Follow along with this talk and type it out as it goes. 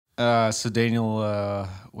So Daniel,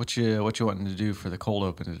 what you wanting to do for the cold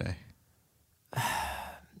open today?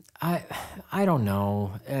 I don't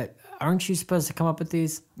know. Aren't you supposed to come up with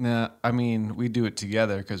these? Nah, I mean we do it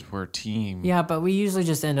together because we're a team. Yeah, but we usually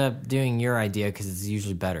just end up doing your idea because it's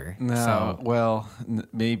usually better. No, So, well,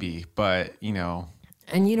 maybe, but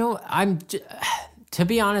and to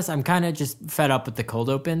be honest, I'm kind of just fed up with the cold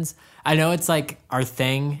opens. I know it's like our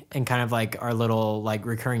thing and kind of like our little like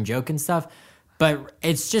recurring joke and stuff, but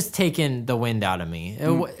it's just taken the wind out of me.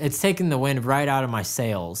 It's taken the wind right out of my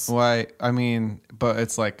sails. why? I mean, but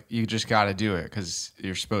it's like you just got to do it because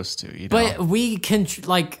you're supposed to. You know? But we can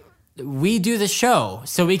we do the show,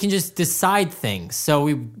 so we can just decide things.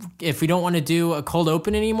 So if we don't want to do a cold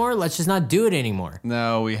open anymore, let's just not do it anymore.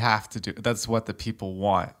 No, we have to do. That's what the people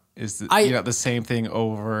want. Is the same thing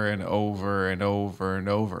over and over and over and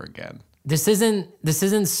over again. This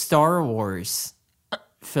isn't Star Wars,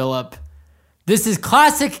 Philip. This is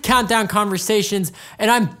classic Countdown Conversations,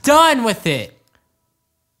 and I'm done with it.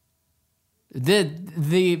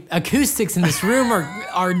 The acoustics in this room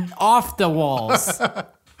are off the walls.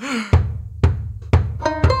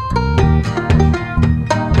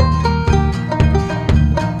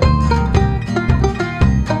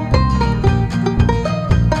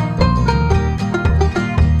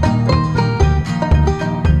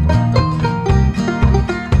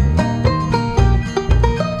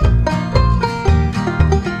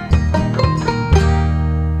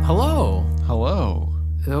 Hello.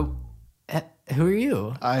 Who are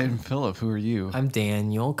you? I'm Philip. Who are you? I'm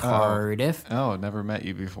Daniel Cardiff. Oh, never met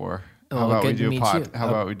you before. Oh, How about we good to do a meet you. How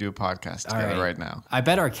about we do a podcast together right. right now? I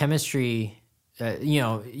bet our chemistry,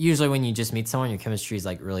 usually when you just meet someone, your chemistry is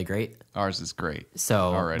like really great. Ours is great. So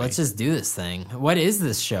Already. let's just do this thing. What is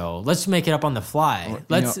this show? Let's make it up on the fly.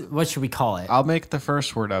 What should we call it? I'll make the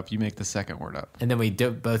first word up. You make the second word up. And then we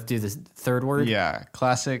both do the third word? Yeah,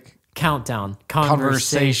 classic. Countdown.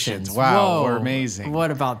 Conversations. Wow, Whoa. we're amazing.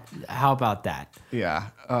 How about that? Yeah.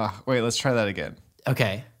 Wait, let's try that again.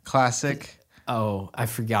 Okay. Classic. Oh, I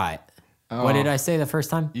forgot. What did I say the first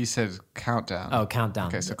time? You said countdown. Oh, countdown.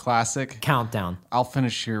 Okay, so classic. Countdown. I'll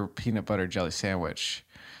finish your peanut butter jelly sandwich.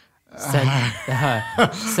 Sentence.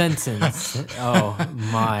 Oh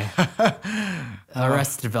my.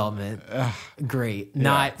 Arrested Development. Great.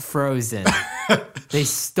 Not Frozen. They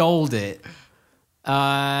stole it.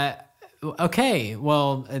 Okay.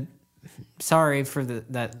 Well, sorry for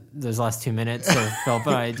those last 2 minutes of Philip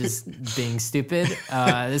and I just being stupid.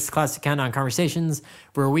 This is Classic Countdown Conversations,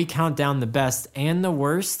 where we count down the best and the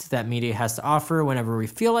worst that media has to offer whenever we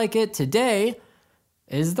feel like it. Today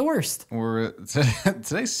is the worst.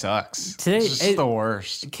 Today sucks. It's just the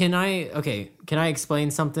worst. Can I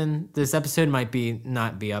explain something? This episode might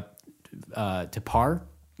not be up to par.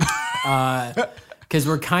 Because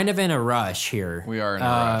we're kind of in a rush here. We are in a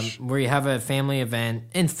rush. We have a family event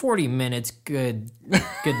in 40 minutes. Good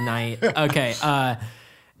night. Okay.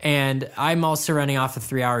 And I'm also running off of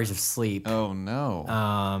 3 hours of sleep. Oh no.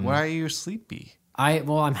 Why are you sleepy?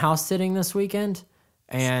 I'm house sitting this weekend,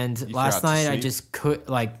 and last night I just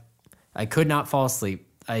I could not fall asleep.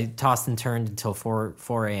 I tossed and turned until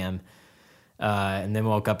 4 a.m. And then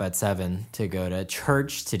woke up at 7 to go to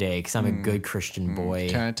church today because I'm a good Christian boy.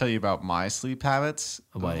 Can I tell you about my sleep habits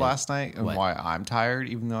of last night and What? why I'm tired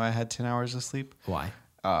even though I had 10 hours of sleep? Why?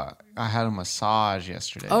 I had a massage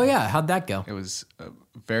yesterday. Oh, yeah. How'd that go? It was the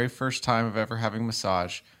very first time of ever having a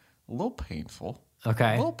massage. A little painful.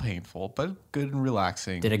 Okay. A little painful, but good and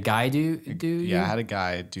relaxing. Did a guy do Yeah, I had a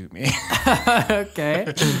guy do me.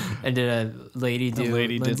 Okay. And did a lady do The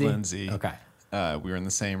lady Lindsay? did Lindsay. Okay. We were in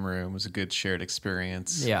the same room. It was a good shared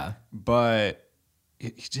experience. Yeah. But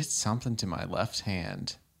he did something to my left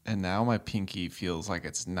hand, and now my pinky feels like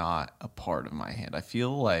it's not a part of my hand. I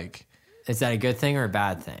feel like... Is that a good thing or a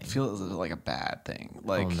bad thing? It feels like a bad thing.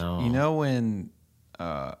 Like, no. you know when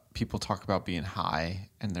people talk about being high,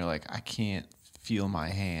 and they're like, I can't feel my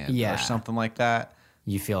hand Yeah. or something like that?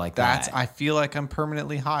 You feel like That's that? I feel like I'm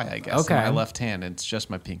permanently high, I guess. Okay. In my left hand, and it's just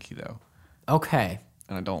my pinky, though. Okay.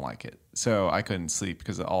 And I don't like it. So I couldn't sleep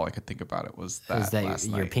because all I could think about it was that, Is that last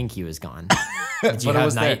your night. pinky was gone? Did you But it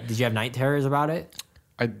was Did you have night terrors about it?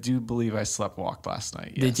 I do believe I slept walked last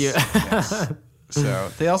night. Yes. Did you? Yes.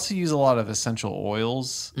 So they also use a lot of essential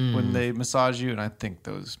oils when they massage you, and I think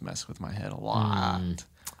those mess with my head a lot.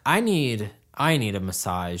 I need a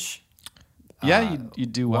massage. Yeah, you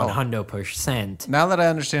do well. 100%. Now that I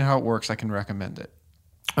understand how it works, I can recommend it.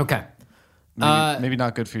 Okay. Maybe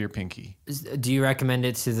not good for your pinky. Do you recommend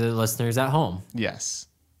it to the listeners at home? Yes.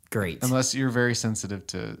 great. Unless you're very sensitive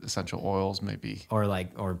to essential oils, maybe.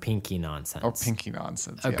 Or pinky nonsense. Or pinky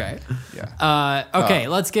nonsense. Okay. Yeah. Okay,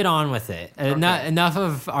 let's get on with it. Enough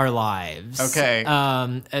of our lives. Okay.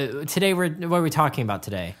 Today what are we talking about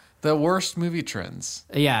today? The worst movie trends.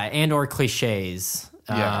 Yeah, and or cliches.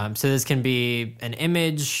 Yeah. So this can be an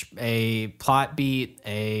image, a plot beat,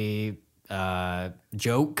 a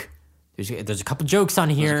joke. There's a couple jokes on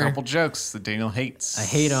here. There's a couple jokes that Daniel hates. I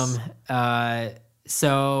hate them.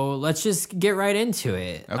 So let's just get right into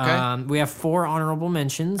it. Okay. We have 4 honorable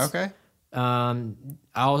mentions. Okay.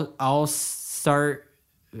 I'll start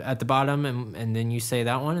at the bottom, and then you say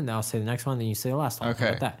that one, and then I'll say the next one, and then you say the last one. Okay.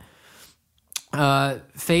 How about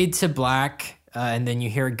that? Fade to black, and then you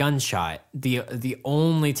hear a gunshot. The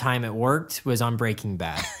only time it worked was on Breaking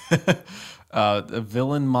Bad. The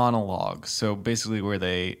villain monologue. So basically where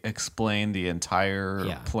they explain the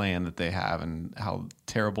entire plan that they have and how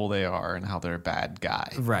terrible they are and how they're a bad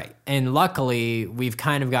guy. Right. And luckily, we've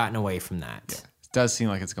kind of gotten away from that. Yeah. It does seem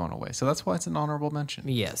like it's going away. So that's why it's an honorable mention.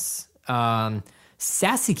 Yes.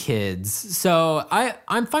 Sassy kids. So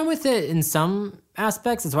I'm fine with it in some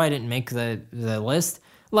aspects. That's why I didn't make the list.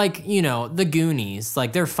 Like, the Goonies.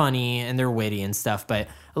 Like, they're funny and they're witty and stuff. But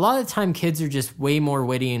a lot of the time, kids are just way more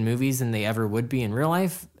witty in movies than they ever would be in real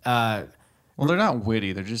life. Well, they're not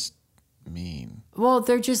witty. They're just mean. Well,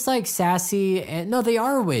 they're just like sassy. And no, they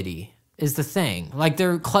are witty is the thing. Like,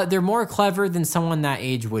 they're more clever than someone that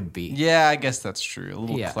age would be. Yeah, I guess that's true. A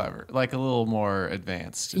little clever. Like a little more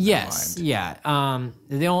advanced in their mind. Yeah.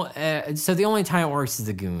 So the only time it works is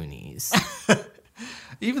the Goonies.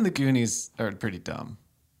 Even the Goonies are pretty dumb.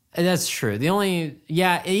 That's true.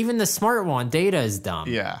 Even the smart one, Data, is dumb.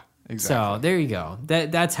 Yeah, exactly. So there you go.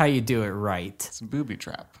 That's how you do it right. It's a booby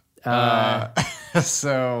trap.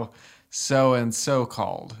 So and so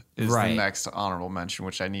called is the next honorable mention,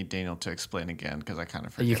 which I need Daniel to explain again because I kind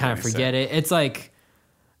of forget. You kind of forget it. It's like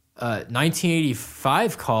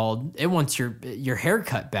 1985 called. It wants your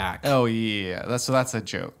haircut back. Oh yeah, that's a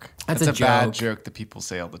joke. That's a bad joke that people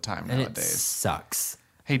say all the time and nowadays. It sucks.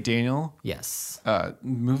 Hey Daniel. Yes.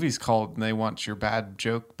 Movies called and they want your bad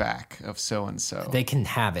joke back of so and so. They can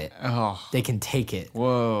have it. Oh. They can take it.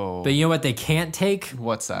 Whoa. But you know what they can't take?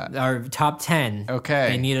 What's that? Our top 10.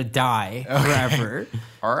 Okay. They need to die forever.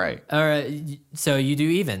 All right. So you do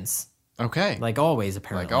evens. Okay. Like always,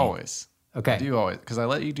 apparently. Like always. Okay. I do always, because I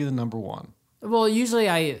let you do the number one. Well, usually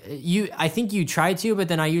I think you try to, but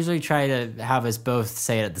then I usually try to have us both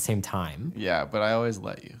say it at the same time. Yeah, but I always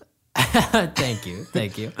let you. Thank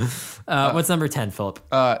you. What's number 10, Philip?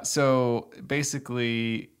 So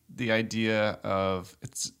basically the idea of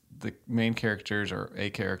it's the main characters or a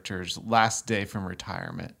character's last day from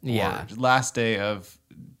retirement. Yeah. Or last day of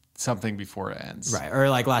something before it ends. Right. Or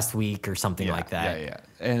like last week or something like that. Yeah.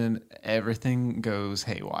 And everything goes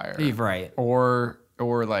haywire. Right. Or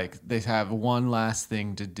like they have one last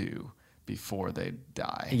thing to do before they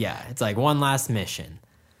die. Yeah. It's like one last mission.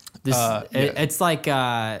 It's like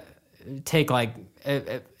take like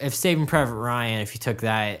if Saving Private Ryan, if you took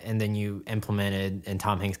that and then you implemented in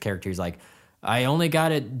Tom Hanks' character, he's like, I only got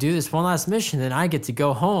to do this one last mission, then I get to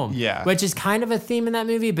go home. Yeah, which is kind of a theme in that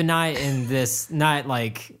movie, but not in this, not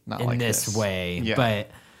in this way. Yeah.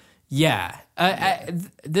 But yeah,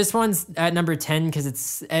 this one's at number 10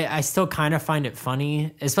 because I still kind of find it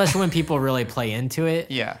funny, especially when people really play into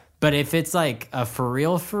it. Yeah, but if it's like a for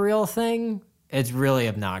real thing, it's really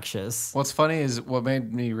obnoxious. What's funny is what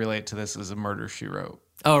made me relate to this is a Murder, She Wrote.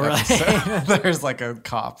 Oh, really? There's like a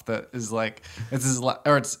cop that is like it's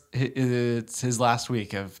his last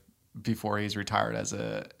week of before he's retired as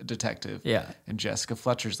a detective. Yeah. And Jessica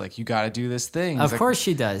Fletcher's like, you got to do this thing. Of course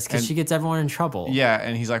she does, because she gets everyone in trouble. Yeah,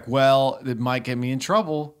 and he's like, well, it might get me in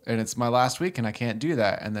trouble, and it's my last week, and I can't do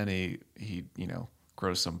that. And then he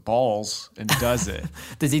grows some balls and does it.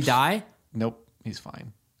 Does he die? Nope, he's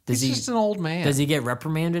fine. He's just an old man. Does he get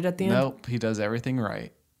reprimanded at the end? Nope, he does everything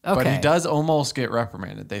right. Okay. But he does almost get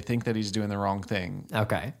reprimanded. They think that he's doing the wrong thing.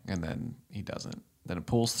 Okay. And then he doesn't. Then it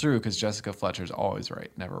pulls through because Jessica Fletcher's always right,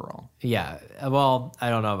 never wrong. Yeah. Well, I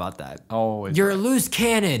don't know about that. Always. You're right. a loose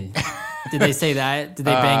cannon. Did they say that? Did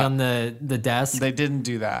they bang on the desk? They didn't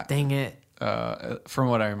do that. Dang it. From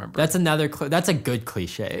what I remember. That's that's a good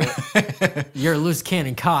cliche. You're a loose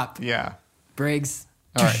cannon cop. Yeah. Briggs.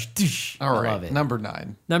 All right. All right. I love it. Number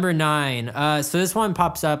 9. Number 9. So this one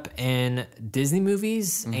pops up in Disney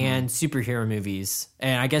movies and superhero movies,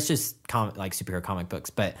 and I guess just like superhero comic books.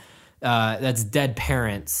 But that's Dead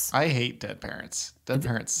Parents. I hate dead parents. Dead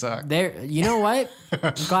parents suck. You know what?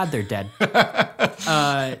 I'm glad they're dead.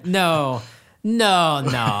 No.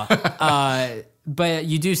 but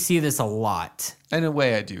you do see this a lot. In a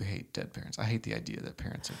way, I do hate dead parents. I hate the idea that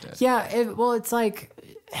parents are dead. Yeah, it's like,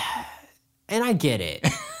 and I get it.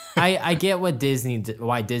 I get what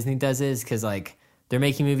why Disney does is because like they're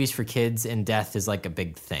making movies for kids and death is like a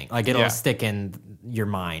big thing. Like it'll stick in your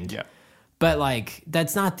mind. Yeah. But like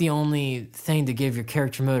that's not the only thing to give your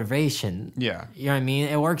character motivation. Yeah. You know what I mean?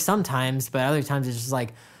 It works sometimes, but other times it's just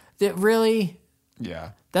like, really?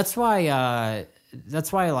 Yeah. That's why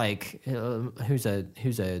like who's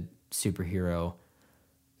a superhero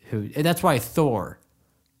that's why Thor's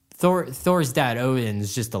dad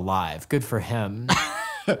Odin's just alive. Good for him.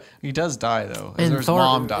 He does die though. And his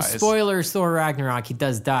mom dies. Spoilers, Thor Ragnarok, he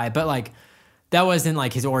does die, but like that wasn't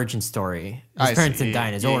like his origin story. His parents didn't die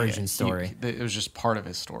in his origin story. It was just part of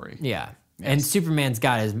his story. Yeah. Yes. And Superman's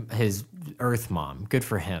got his Earth mom. Good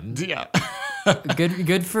for him. Yeah.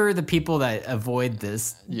 good for the people that avoid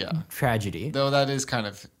this tragedy. Though that is kind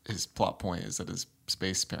of his plot point, is that his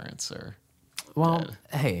space parents are dead.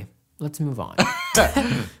 Hey, let's move on.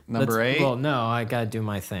 Number 8? Well, no, I got to do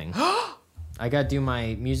my thing. I got to do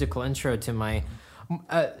my musical intro to my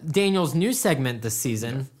Daniel's new segment this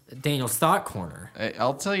season, Daniel's Thought Corner.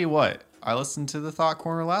 I'll tell you what. I listened to the Thought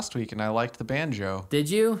Corner last week, and I liked the banjo. Did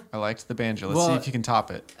you? I liked the banjo. Let's see if you can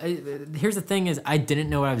top it. Here's the thing: is I didn't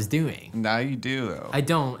know what I was doing. Now you do, though. I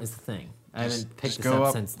don't. Is the thing. I haven't picked this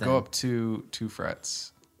up since then. Go up 2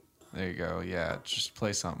 frets. There you go. Yeah, just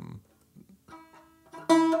play something.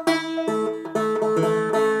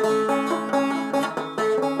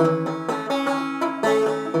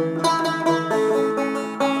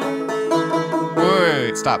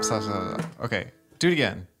 Wait, stop. Okay, do it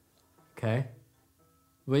again. Okay.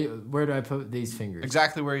 Wait, where do I put these fingers?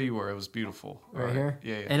 Exactly where you were. It was beautiful. Right here?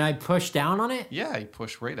 Yeah. And I push down on it? Yeah, you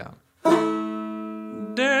push way down.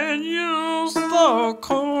 Daniel's Thought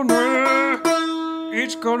Corner.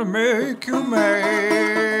 It's gonna make you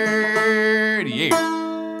mad.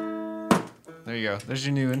 Yeah. There you go. There's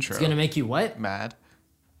your new intro. It's gonna make you what? Mad.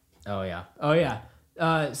 Oh, yeah.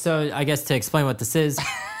 So I guess to explain what this is,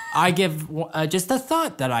 I give just a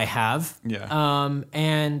thought that I have. Yeah.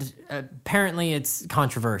 And apparently it's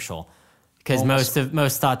controversial because most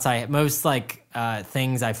thoughts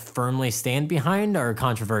things I firmly stand behind are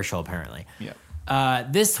controversial. Apparently. Yeah.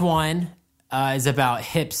 This one is about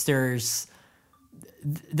hipsters.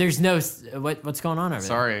 There's no what's going on over there?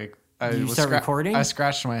 Sorry. You start recording? I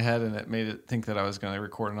scratched my head and it made it think that I was going to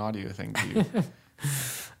record an audio thing to you.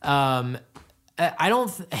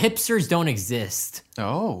 Hipsters don't exist.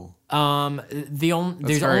 Oh.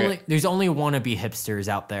 There's only wannabe hipsters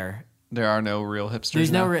out there. There are no real hipsters.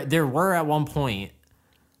 There were at one point.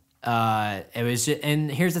 It was just,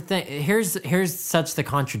 and here's the thing. Here's such the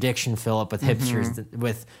contradiction, Philip, with hipsters,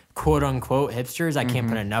 with quote unquote hipsters. I can't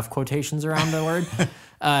put enough quotations around the word.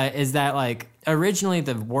 Is that like originally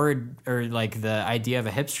the word or like the idea of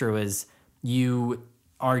a hipster was you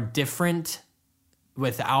are different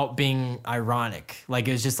without being ironic. Like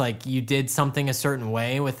it was just like you did something a certain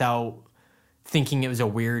way without thinking it was a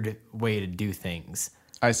weird way to do things.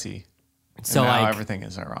 I see. So and now like everything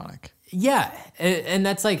is ironic. Yeah, and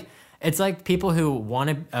that's like it's like people who want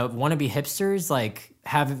to be hipsters like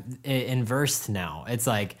have it inversed now. It's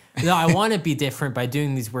like no, I want to be different by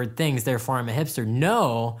doing these weird things. Therefore, I'm a hipster.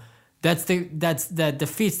 No, that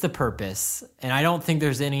defeats the purpose. And I don't think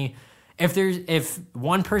there's any. If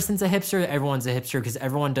one person's a hipster, everyone's a hipster because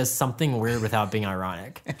everyone does something weird without being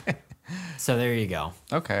ironic. So there you go.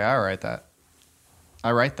 Okay, I write that.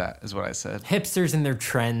 Is what I said. Hipsters and their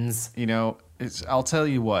trends. You know, I'll tell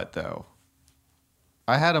you what though.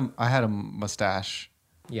 I had a mustache.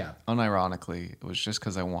 Yeah. Unironically, it was just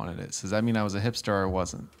because I wanted it. So does that mean I was a hipster or I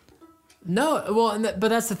wasn't? No, well, but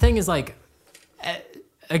that's the thing is like,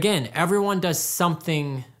 again, everyone does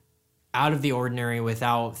something out of the ordinary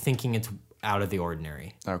without thinking it's out of the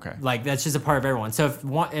ordinary. Okay. Like that's just a part of everyone. So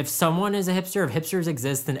if someone is a hipster, if hipsters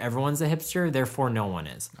exist, then everyone's a hipster. Therefore, no one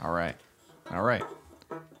is. All right.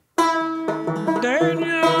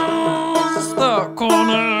 Daniel's Thought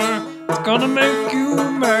Corner. It's gonna make you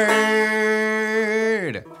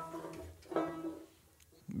mad.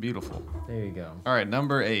 Beautiful. There you go. All right,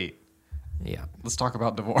 number 8. Yeah. Let's talk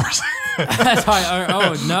about divorce. That's why.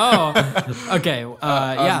 Oh no. Okay.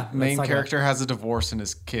 Yeah. Main character has a divorce, and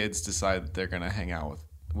his kids decide that they're gonna hang out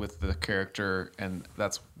with the character, and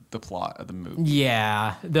that's the plot of the movie.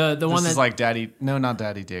 Yeah. The one is like not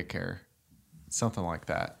Daddy Daycare, something like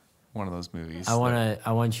that. One of those movies. I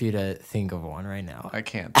want you to think of one right now. I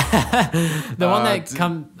can't. The one that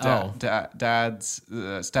Dad's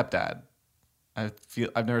stepdad.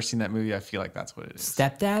 I've never seen that movie. I feel like that's what it is.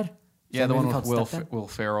 Stepdad? Yeah, the one with Will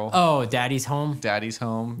Ferrell. Oh, Daddy's Home. Daddy's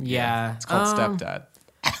Home. Yeah. It's called Stepdad.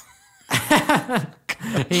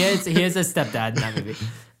 He is a stepdad in that movie.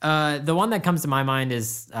 The one that comes to my mind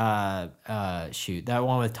is that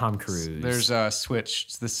one with Tom Cruise. There's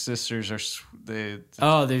Switch. The sisters are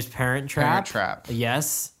there's Parent Trap. Parent Trap.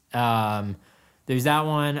 Yes. There's that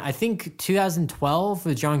one. I think 2012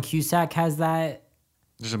 with John Cusack has that.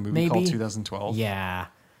 There's a movie called 2012. Yeah.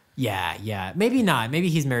 Maybe not. Maybe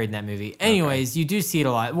he's married in that movie. Anyways, You do see it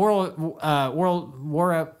a lot. War of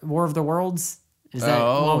the Worlds. Is that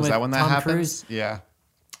one that Tom happens? Cruise? Yeah.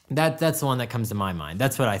 That's the one that comes to my mind.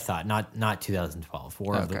 That's what I thought. Not 2012.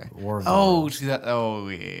 War of the Worlds.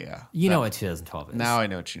 Yeah. You know what 2012 is. Now I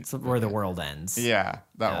know what It's where the world ends. Yeah,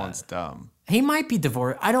 that one's dumb. He might be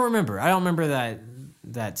divorced. I don't remember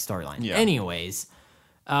that storyline. Yeah. Anyways,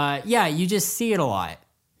 you just see it a lot.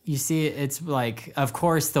 You see it. It's like, of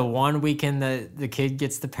course, the one weekend that the kid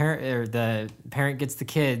gets the parent, or the parent gets the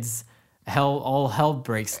kids, all hell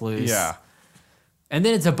breaks loose. Yeah. And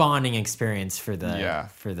then it's a bonding experience for the and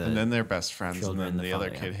then they're best friends, and then the other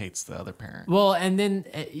father, kid hates the other parent. Well, and then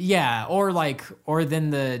or then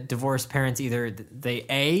the divorced parents either they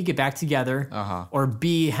A, get back together, or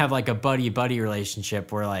B, have like a buddy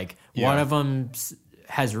relationship where like one of them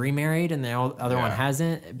has remarried and the other one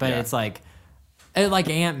hasn't. But it's like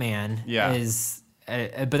Ant-Man is,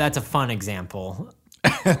 but that's a fun example.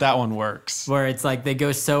 That one works. Where it's like they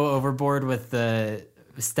go so overboard with the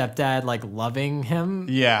stepdad like loving him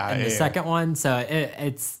in the second one, so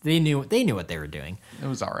it's they knew what they were doing. It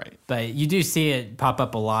was all right, but you do see it pop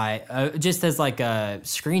up a lot, just as like a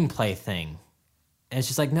screenplay thing, and it's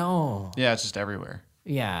just like it's just everywhere.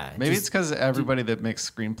 Maybe it's because everybody that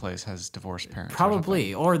makes screenplays has divorced parents,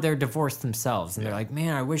 probably, or they're divorced themselves, and they're like,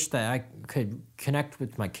 man, I wish that I could connect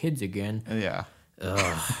with my kids again.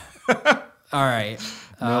 All right.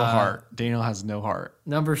 No heart. Daniel has no heart.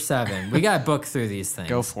 Number 7. We got to book through these things.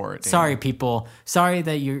 Go for it, Daniel. Sorry, people. Sorry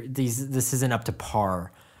that this isn't up to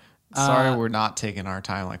par. Sorry we're not taking our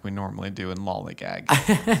time like we normally do in Lollygag.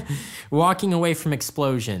 Walking away from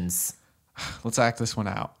explosions. Let's act this one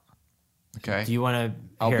out. Okay? Do you want to...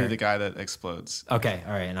 I'll be the guy that explodes. Okay.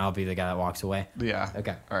 All right. And I'll be the guy that walks away. Yeah.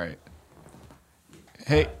 Okay. All right.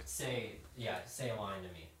 Hey. Say a line to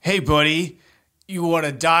me. Hey, buddy. You want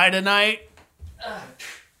to die tonight?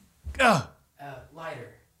 Lighter.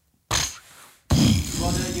 Well,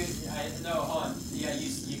 no, hold on. Yeah,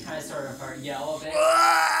 you kind of started on fire. Yeah, a little bit.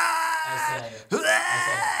 I say,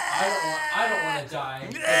 I don't want to die,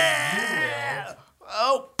 but you will.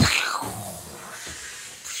 Oh.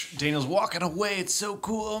 Daniel's walking away. It's so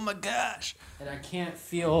cool. Oh my gosh. And I can't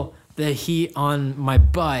feel the heat on my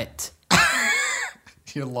butt.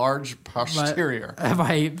 Your large posterior.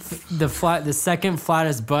 The second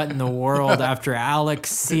flattest butt in the world after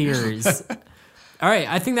Alex Sears. All right,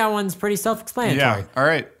 I think that one's pretty self-explanatory. Yeah. All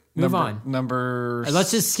right. Move on.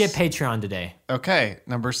 Let's just skip Patreon today. Okay.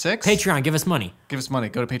 Number 6. Patreon, give us money. Give us money.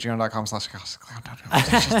 Go to patreon.com/.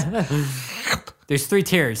 There's 3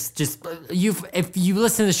 tiers. Just if you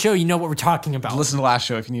listen to the show, you know what we're talking about. Listen to the last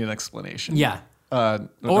show if you need an explanation. Yeah. There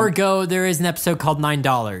is an episode called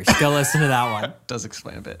 $9. Go listen to that one. Does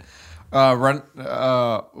explain a bit.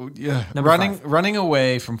 Running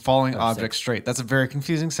away from falling objects straight. That's a very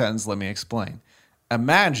confusing sentence. Let me explain.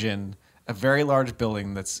 Imagine a very large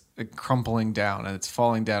building that's crumbling down and it's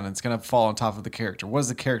falling down and it's going to fall on top of the character. What does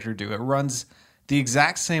the character do? It runs the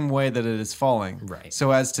exact same way that it is falling. Right.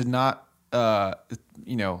 So as to not, to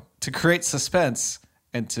create suspense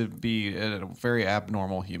and to be a very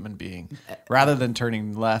abnormal human being. Rather than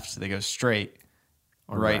turning left, they go straight.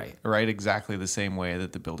 Right exactly the same way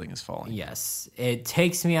that the building is falling. Yes. It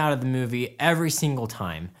takes me out of the movie every single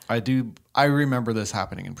time. I remember this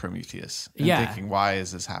happening in Prometheus. And thinking, why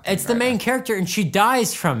is this happening? It's the main character and she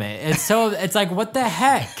dies from it. It's like, what the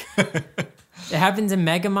heck? It happens in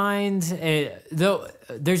Megamind. Though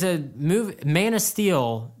there's a movie, Man of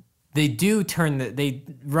Steel, they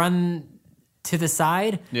run to the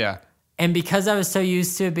side. Yeah. And because I was so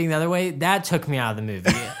used to it being the other way, that took me out of the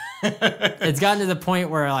movie. It's gotten to the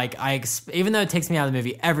point where, like, even though it takes me out of the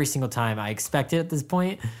movie every single time, I expect it at this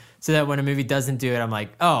point. So that when a movie doesn't do it, I'm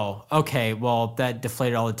like, oh, okay, well, that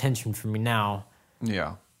deflated all the tension from me now.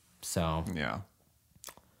 Yeah. So. Yeah.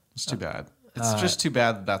 It's too bad. It's just too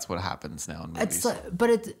bad that that's what happens now in movies.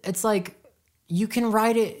 It's like, you can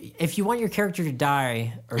write it, if you want your character to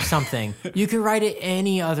die or something, you can write it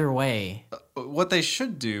any other way. What they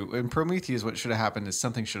should do in Prometheus, what should have happened is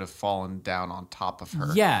something should have fallen down on top of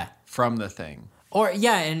her. Yeah. From the thing. Or,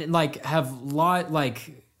 and like have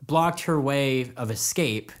blocked her way of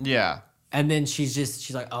escape. Yeah. And then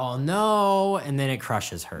she's like, oh no. And then it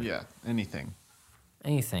crushes her. Yeah, anything.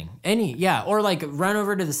 Or like run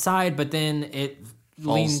over to the side, but then it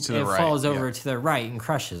falls over to the right and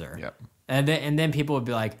crushes her. Yep. And then people would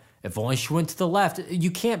be like, if only she went to the left.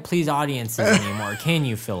 You can't please audiences anymore, can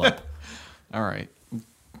you, Philip? All right.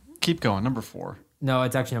 Keep going. Number 4. No,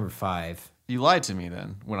 it's actually number 5. You lied to me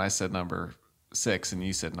then when I said number 6 and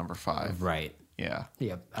you said number 5. Right. Yeah.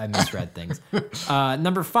 Yep, I misread things.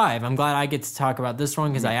 Number 5. I'm glad I get to talk about this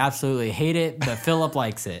one because I absolutely hate it, but Philip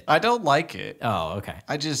likes it. I don't like it. Oh, okay.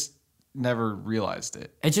 I just never realized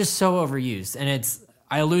it. It's just so overused, and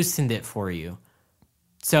I loosened it for you.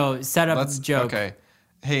 So set up the joke. Okay.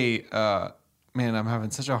 Hey, man, I'm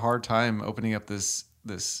having such a hard time opening up this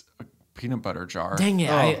peanut butter jar. Dang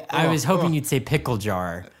it! I was hoping you'd say pickle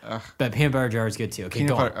jar, but peanut butter jar is good too. Okay, peanut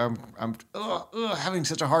go butter, on. I'm having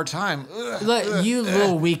such a hard time. Look, you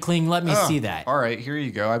little weakling, let me see that. All right, here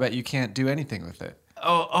you go. I bet you can't do anything with it.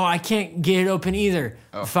 Oh, I can't get it open either.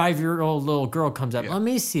 A 5-year-old little girl comes up. Yeah. Let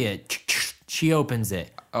me see it. She opens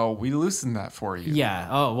it. Oh, we loosened that for you. Yeah.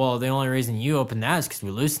 Oh, well, the only reason you opened that is because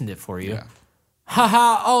we loosened it for you. Yeah.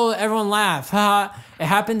 Haha, oh, everyone laugh. Haha. It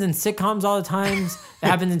happens in sitcoms all the time. It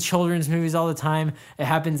happens in children's movies all the time. It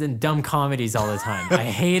happens in dumb comedies all the time. I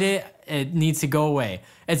hate it. It needs to go away.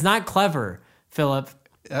 It's not clever, Philip.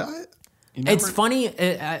 It's funny.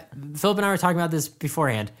 Philip and I were talking about this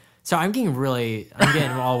beforehand. So I'm getting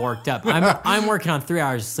all worked up. I'm working on 3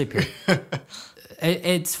 hours of sleep here.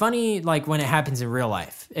 It's funny, like when it happens in real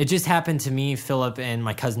life. It just happened to me, Philip, and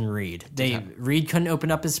my cousin Reed. Reed couldn't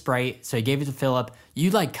open up his Sprite, so he gave it to Philip.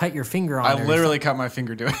 You like cut your finger on it. I literally cut my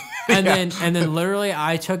finger doing it. And then literally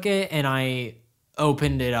I took it and I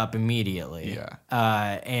opened it up immediately.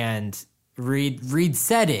 Yeah. And Reed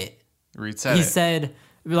said it. He said,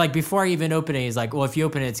 like before I even opened it, he's like, well, if you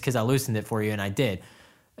open it, it's because I loosened it for you, and I did.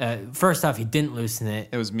 First off, he didn't loosen it.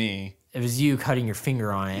 It was me. It was you cutting your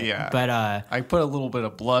finger on it. Yeah. But I put a little bit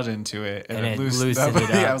of blood into it and it loosened it up.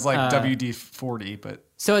 Yeah, it was like WD-40, but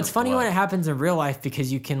so it's funny when it happens in real life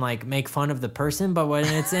because you can like make fun of the person, but when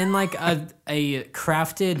it's in like a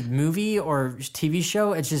crafted movie or TV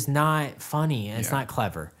show, it's just not funny and it's not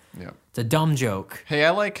clever. Yeah. It's a dumb joke. Hey, I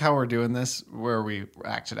like how we're doing this where we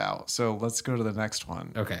act it out. So let's go to the next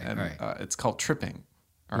one. Okay. And, all right. it's called tripping.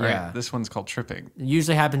 All right. Yeah. This one's called tripping. It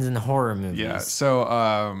usually happens in the horror movies. Yeah.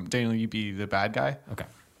 So, Daniel, you be the bad guy. Okay.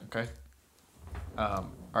 Okay. All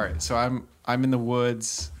right. So I'm in the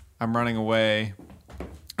woods. I'm running away.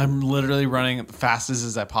 I'm literally running as fast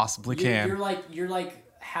as I possibly can. You're like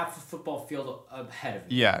half the football field ahead of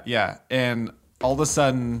me. Yeah. Yeah. And all of a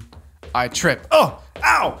sudden, I trip. Oh!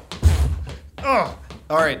 Ow! Oh!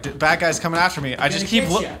 All right, bad guy's coming after me. I keep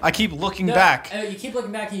looking back. You keep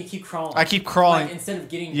looking back and you keep crawling. I keep crawling like, instead of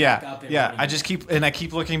getting back up. And I just keep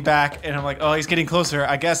looking back, and I'm like, oh, he's getting closer.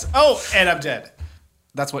 I guess. Oh, and I'm dead.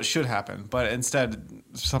 That's what should happen, but instead,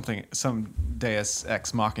 some Deus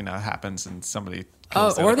Ex Machina happens, and somebody.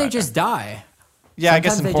 Kills or they just die. Yeah, Sometimes I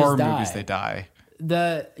guess in horror movies they die.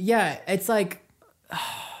 It's like.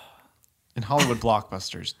 In Hollywood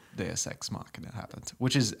blockbusters, Deus Ex Machina happens,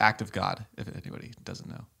 which is act of God, if anybody doesn't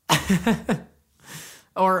know.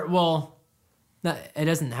 Or, well, it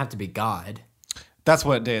doesn't have to be God. That's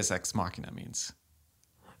what Deus Ex Machina means.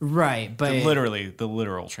 Right, but... Literally, the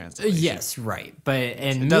literal translation. Yes, right. But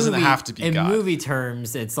it doesn't have to be God. In movie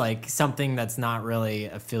terms, it's like something that's not really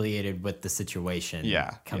affiliated with the situation.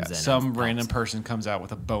 Comes in. Some random person comes out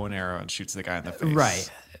with a bow and arrow and shoots the guy in the face. Right.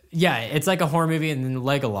 Yeah, it's like a horror movie, and then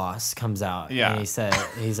Legolas comes out. Yeah. And he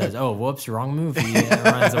says, "Oh, whoops, wrong movie," and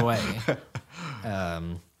runs away.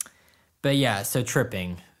 But yeah, so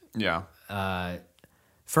tripping. Yeah.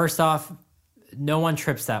 First off, no one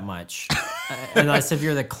trips that much, unless if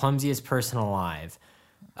you're the clumsiest person alive.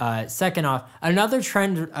 Second off, another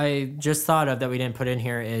trend I just thought of that we didn't put in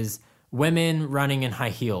here is women running in high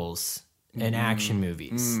heels in action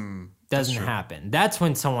movies. Doesn't happen. That's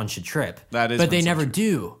when someone should trip. That is, but they never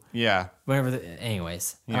do. Yeah.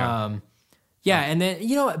 Anyways. Yeah. And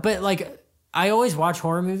then but like I always watch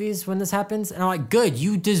horror movies when this happens, and I'm like, good,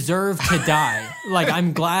 you deserve to die. Like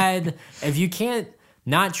I'm glad if you can't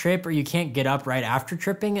not trip or you can't get up right after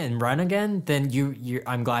tripping and run again, then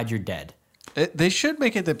I'm glad you're dead. They should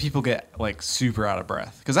make it that people get like super out of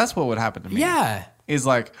breath, because that's what would happen to me. Yeah. Is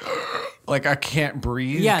like I can't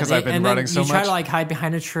breathe because I've been running so much. You try to like hide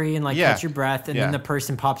behind a tree and like catch your breath, and then the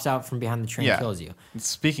person pops out from behind the tree and kills you.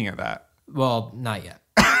 Speaking of that. Well, not yet.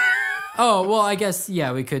 Oh, well, I guess,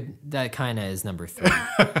 we could. That kind of is number 3.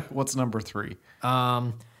 What's number 3?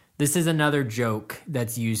 This is another joke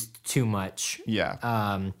that's used too much.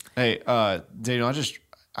 Yeah. Hey, Daniel,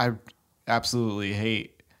 I absolutely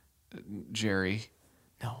hate Jerry.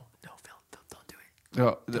 No, Philip, don't do it.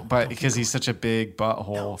 No, but because he's such a big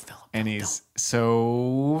butthole No, Philip, and he's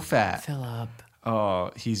so fat. Philip.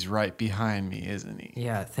 Oh, he's right behind me, isn't he?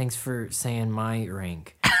 Yeah, thanks for saying my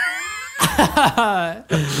rank.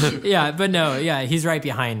 Yeah, but no, yeah, he's right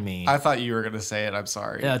behind me. I thought you were gonna say it. I'm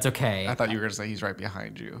sorry. Yeah, it's okay. I thought you were gonna say he's right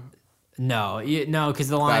behind you. No, because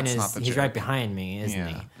the line That's not is the he's joke. right behind me, isn't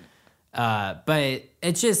Yeah. he? But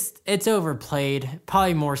it's overplayed,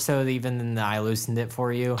 probably more so even than the I loosened it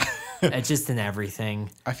for you. It's just in everything.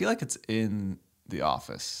 I feel like it's in The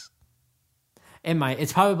Office.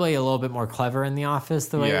 It's probably a little bit more clever in The Office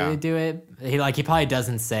the way Yeah. they do it. He probably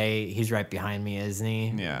doesn't say he's right behind me, isn't he?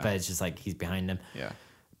 Yeah. But it's just like he's behind him. Yeah.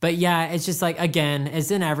 But yeah, it's just like, again, it's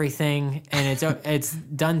in everything, and it's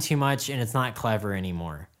done too much, and it's not clever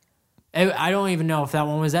anymore. I don't even know if that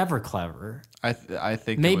one was ever clever. I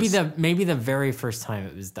think Maybe it was, maybe the very first time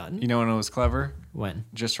it was done. you know when it was clever? When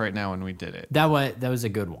Just right now when we did it. that was a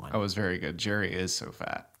good one. That was very good. Jerry is so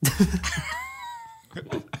fat.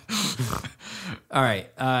 All right,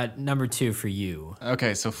 number 2 for you.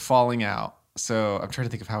 Okay, so falling out. So I'm trying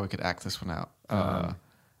to think of how we could act this one out.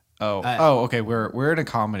 Okay. We're in a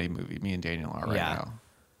comedy movie. Me and Daniel are right Yeah.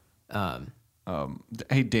 now.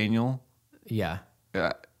 Hey Daniel, Yeah.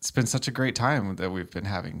 it's been such a great time that we've been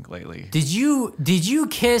having lately. Did you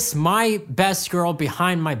kiss my best girl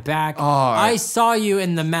behind my back? Oh, I saw you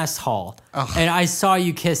in the mess hall, and I saw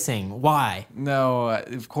you kissing. Why? No,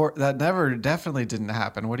 of course that definitely didn't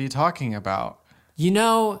happen. What are you talking about? You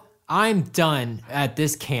know, I'm done at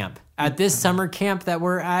this camp. At this summer camp that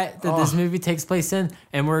we're at, that this movie takes place in,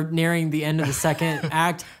 and we're nearing the end of the second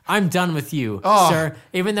act, I'm done with you, sir.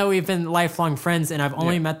 Even though we've been lifelong friends and I've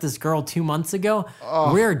only met this girl 2 months ago,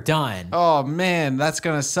 we're done. Oh man, that's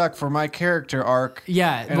gonna suck for my character arc.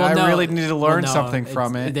 Yeah, and well, I no, really need to learn well, no, something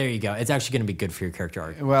from it's- it. There you go. It's actually going to be good for your character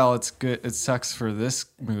arc. Well, it's good. It sucks for this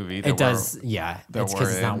movie. It does, yeah. It's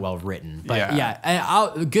because it's not well written. But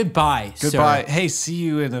Yeah. goodbye, Goodbye. sir. Hey, see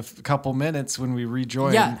you in a couple minutes when we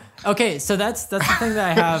rejoin. Yeah. Okay, so that's the thing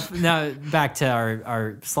that I have now. Back to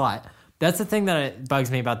our slot. That's the thing that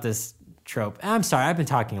bugs me about this trope. I'm sorry, I've been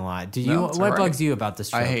talking a lot. No, it's what all right. bugs you about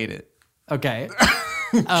this trope? I hate it. Okay.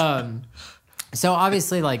 So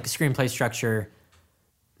obviously, like screenplay structure.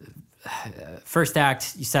 First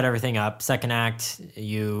act, you set everything up. Second act,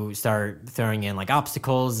 you start throwing in like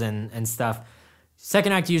obstacles and stuff.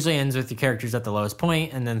 Second act usually ends with your characters at the lowest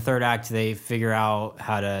point, and then third act they figure out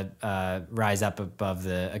how to rise up above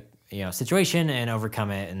the situation and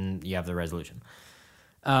overcome it, and you have the resolution.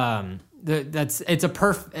 It's a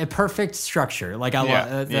perfect structure. Like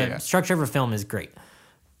the structure of a film is great.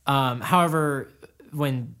 However,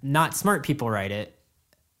 when not smart people write it,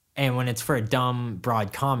 and when it's for a dumb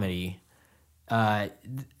broad comedy,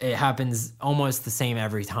 it happens almost the same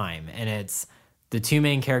every time, and it's the two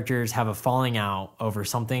main characters have a falling out over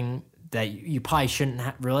something that you probably shouldn't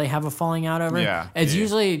really have a falling out over. Yeah, it's yeah.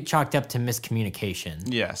 usually chalked up to miscommunication.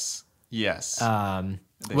 Yes.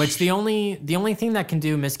 Which the only thing that can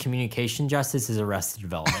do miscommunication justice is Arrested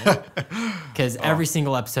Development, because every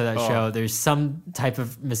single episode of that show there's some type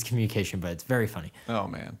of miscommunication, but it's very funny. Oh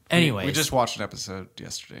man. Anyways. we just watched an episode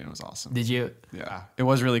yesterday and it was awesome. Did you? Yeah, it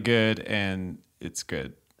was really good and it's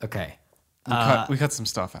good. Okay. We cut some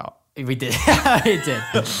stuff out. We did. We did.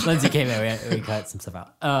 Lindsay came in. We cut some stuff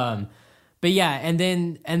out. But yeah, and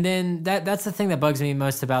then that's the thing that bugs me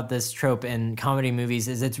most about this trope in comedy movies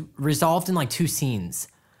is it's resolved in like 2 scenes.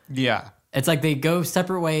 Yeah. It's like they go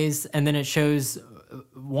separate ways, and then it shows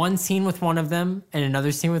one scene with one of them and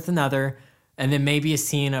another scene with another, and then maybe a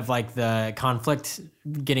scene of like the conflict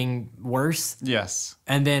getting worse. Yes.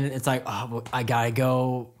 And then it's like, oh, well, I gotta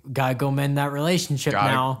go mend that relationship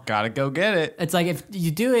now. Gotta go get it. It's like if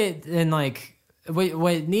you do it in like what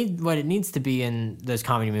it needs to be in those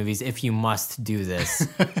comedy movies, if you must do this,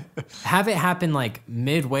 have it happen like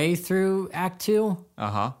midway through Act 2,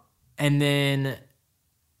 and then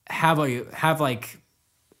have like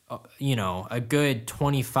a good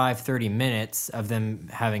 25-30 minutes of them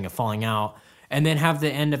having a falling out, and then have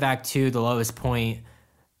the end of Act 2, the lowest point,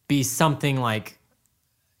 be something like,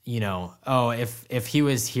 if he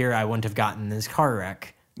was here, I wouldn't have gotten this car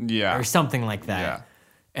wreck. Yeah. Or something like that. Yeah.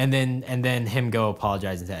 And then him go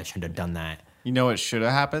apologize and say, I shouldn't have done that. You know what should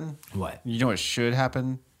have happened? What? You know what should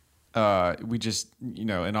happen? We just, in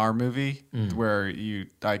our movie where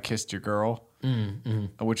I kissed your girl,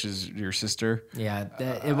 which is your sister. Yeah,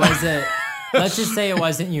 it was let's just say it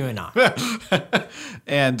wasn't you and I.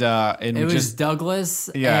 And It was Douglas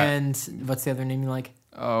Yeah. and what's the other name you like?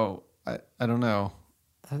 I don't know.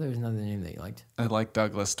 I thought there was another name that you liked. I like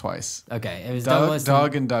Douglas twice. Okay, it was Douglas.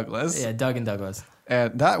 Doug and Douglas. Yeah, Doug and Douglas.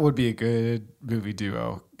 And that would be a good movie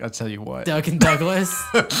duo. I'll tell you what. Doug and Douglas.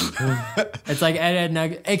 It's like Ed,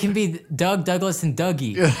 Nug. It can be Doug, Douglas, and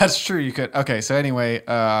Dougie. Yeah, that's true. You could. Okay, so anyway,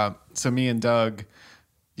 so me and Doug,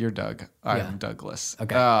 you're Doug. I'm Douglas.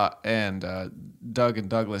 Okay. And Doug and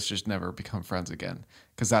Douglas just never become friends again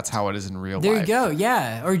because that's how it is in real There life. you go.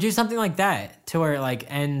 Yeah, or do something like that to where it like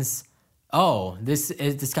ends. Oh, this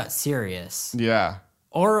got serious. Yeah.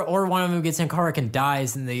 Or one of them gets in a car wreck and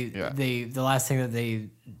dies, and Yeah. the last thing that they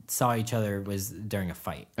saw each other was during a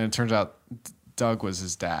fight. And it turns out Doug was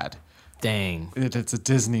his dad. Dang. It's a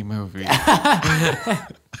Disney movie. And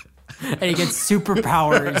he gets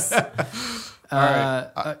superpowers.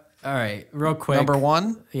 All right, real quick. Number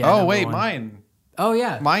one? Yeah, Oh, number wait, one. mine. Oh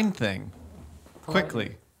yeah. Mine thing.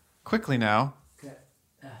 Quickly now. Do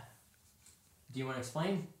you want to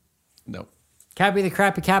explain? Nope. Cappy the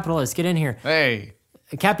Crappy Capitalist, get in here. Hey.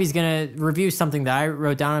 Cappy's gonna review something that I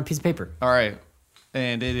wrote down on a piece of paper. All right.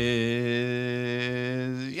 And it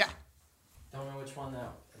is, yeah. Don't know which one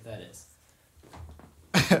that is.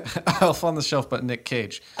 Elf on the Shelf, but Nick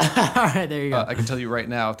Cage. All right, there you go. I can tell you right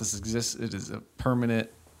now, if this exists, it is a permanent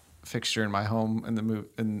fixture in my home in the near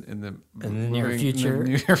future.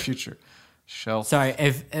 In the near future. Shelf. Sorry,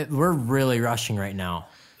 if we're really rushing right now.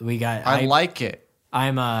 I like it.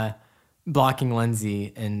 I'm blocking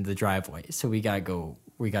Lindsay in the driveway, so we gotta go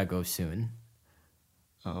soon.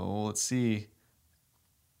 Oh, let's see.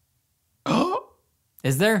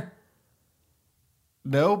 Is there?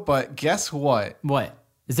 No, but guess what? What?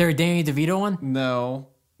 Is there a Danny DeVito one? No.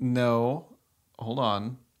 Hold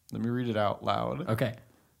on. Let me read it out loud. Okay.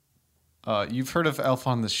 You've heard of Elf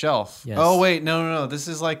on the Shelf. Yes. Oh, wait. No. This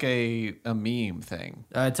is like a meme thing.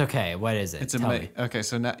 It's okay. What is it? It's Tell me. Okay,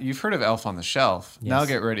 so now you've heard of Elf on the Shelf. Yes. Now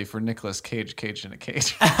get ready for Nicolas Cage in a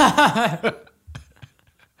cage.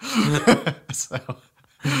 So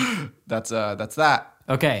that's that.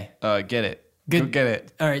 Okay. Get it. Good. Go get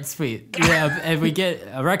it. All right, sweet. Yeah, and we get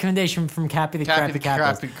a recommendation from Cappy the Crappy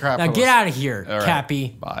Capitalist. Now Capitalist. get out of here, All right. Cappy.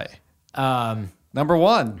 Bye. Um, Number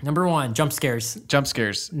one. number one, jump scares. Jump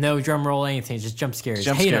scares. No drum roll, anything. Just jump scares.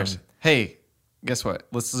 Jump Hate scares. 'em. Hey, guess what?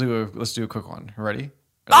 Let's do a quick one. Ready?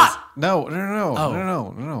 Ah! No.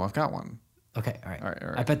 Oh. No. I've got one. Okay, all right. All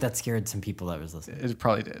right. I bet that scared some people that was listening. It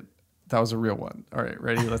probably did. That was a real one. All right,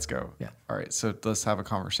 ready? Let's go. Yeah. All right, so let's have a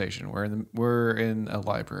conversation. We're in a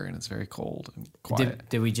library and it's very cold and quiet.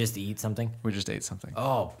 Did we just eat something? We just ate something.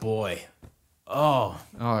 Oh boy. Oh,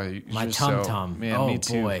 my tum tum. Man, Oh me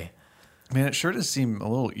too. boy. Man, it sure does seem a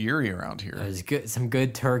little eerie around It here. was good. Some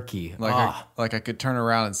good turkey. Like Oh, I could turn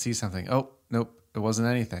around and see something. Oh, nope, it wasn't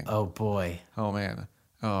anything. oh boy. Oh man.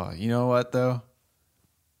 Oh, you know what though?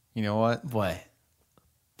 You know what? What?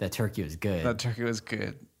 That turkey was good. That turkey was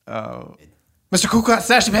good. Oh, Mr. Cool Cat,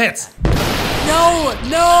 Slashy Pants.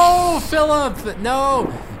 No, Philip.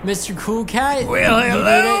 No, Mr. Cool Cat. Well, You did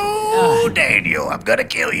hello, Daniel. I'm gonna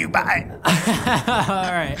kill you. Bye.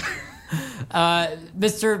 All right.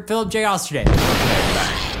 Mr. Philip J. Osterday.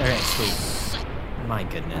 All right, sweet. My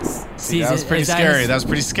goodness. That was pretty scary. That was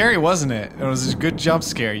pretty scary, wasn't it? It was a good jump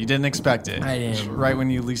scare. You didn't expect it. I didn't. Right when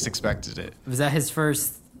you least expected it. Was that his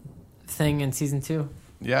first thing in season 2?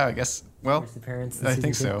 Yeah, I guess. Well, First appearance in I season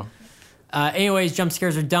think 2? so. Anyways, jump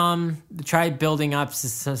scares are dumb. Try building up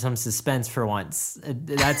some suspense for once.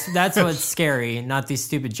 That's what's scary, not these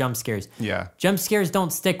stupid jump scares. Yeah. Jump scares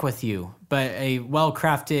don't stick with you, but a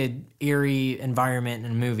well-crafted, eerie environment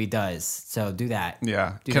in a movie does. So do that.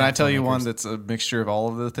 Yeah. Do Can that, I tell you filmmakers. one that's a mixture of all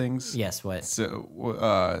of the things? Yes, what? So we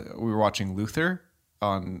were watching Luther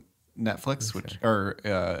on Netflix,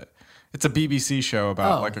 it's a BBC show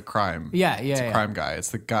about Oh. like a crime. Yeah. It's a crime guy. It's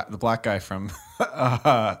the black guy from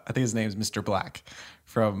I think his name's Mr. Black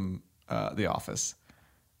from The Office.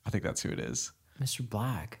 I think that's who it is. Mr.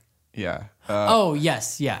 Black. Yeah. Oh,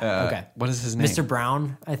 yes. Yeah. Okay. What is his name? Mr.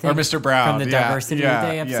 Brown, I think. Or Mr. Brown. From the yeah, Diversity yeah,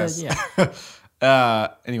 Day episode. yes. Yeah.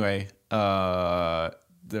 Anyway,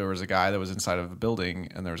 there was a guy that was inside of a building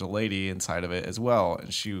and there was a lady inside of it as well.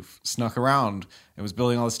 And she snuck around and was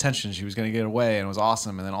building all this tension. She was going to get away and it was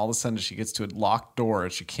awesome. And then all of a sudden she gets to a locked door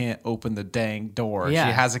and she can't open the dang door. Yeah.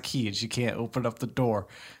 She has a key and she can't open up the door.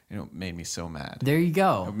 You know, it made me so mad. There you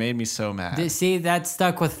go. It made me so mad. See, that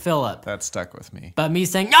stuck with Philip. That stuck with me. But me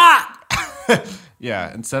saying, ah!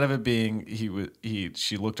 Yeah, instead of it being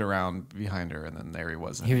she looked around behind her and then there he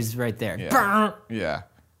was. He was right there. Yeah. Yeah.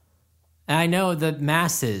 And I know the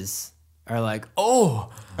masses are like,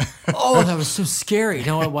 oh, that was so scary.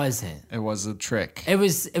 No, it wasn't. It was a trick. It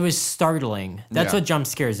was startling. That's Yeah. what jump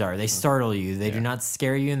scares are. They startle you. They do not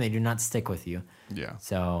scare you, and they do not stick with you. Yeah.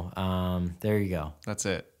 So there you go. That's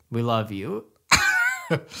it. We love you.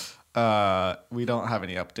 We don't have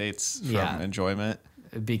any updates from Yeah. enjoyment.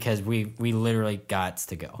 because we literally got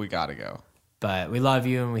to go. We gotta go. But we love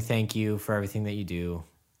you and we thank you for everything that you do.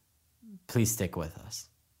 Please stick with us.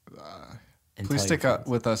 And Please tell stick your up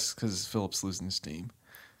with us because Philip's losing steam.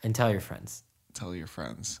 And tell your friends. Tell your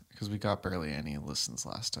friends because we got barely any listens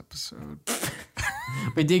last episode.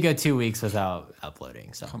 We did go 2 weeks without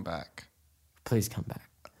uploading, so Come back. please come back.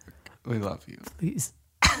 We love you. Please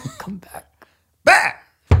come back.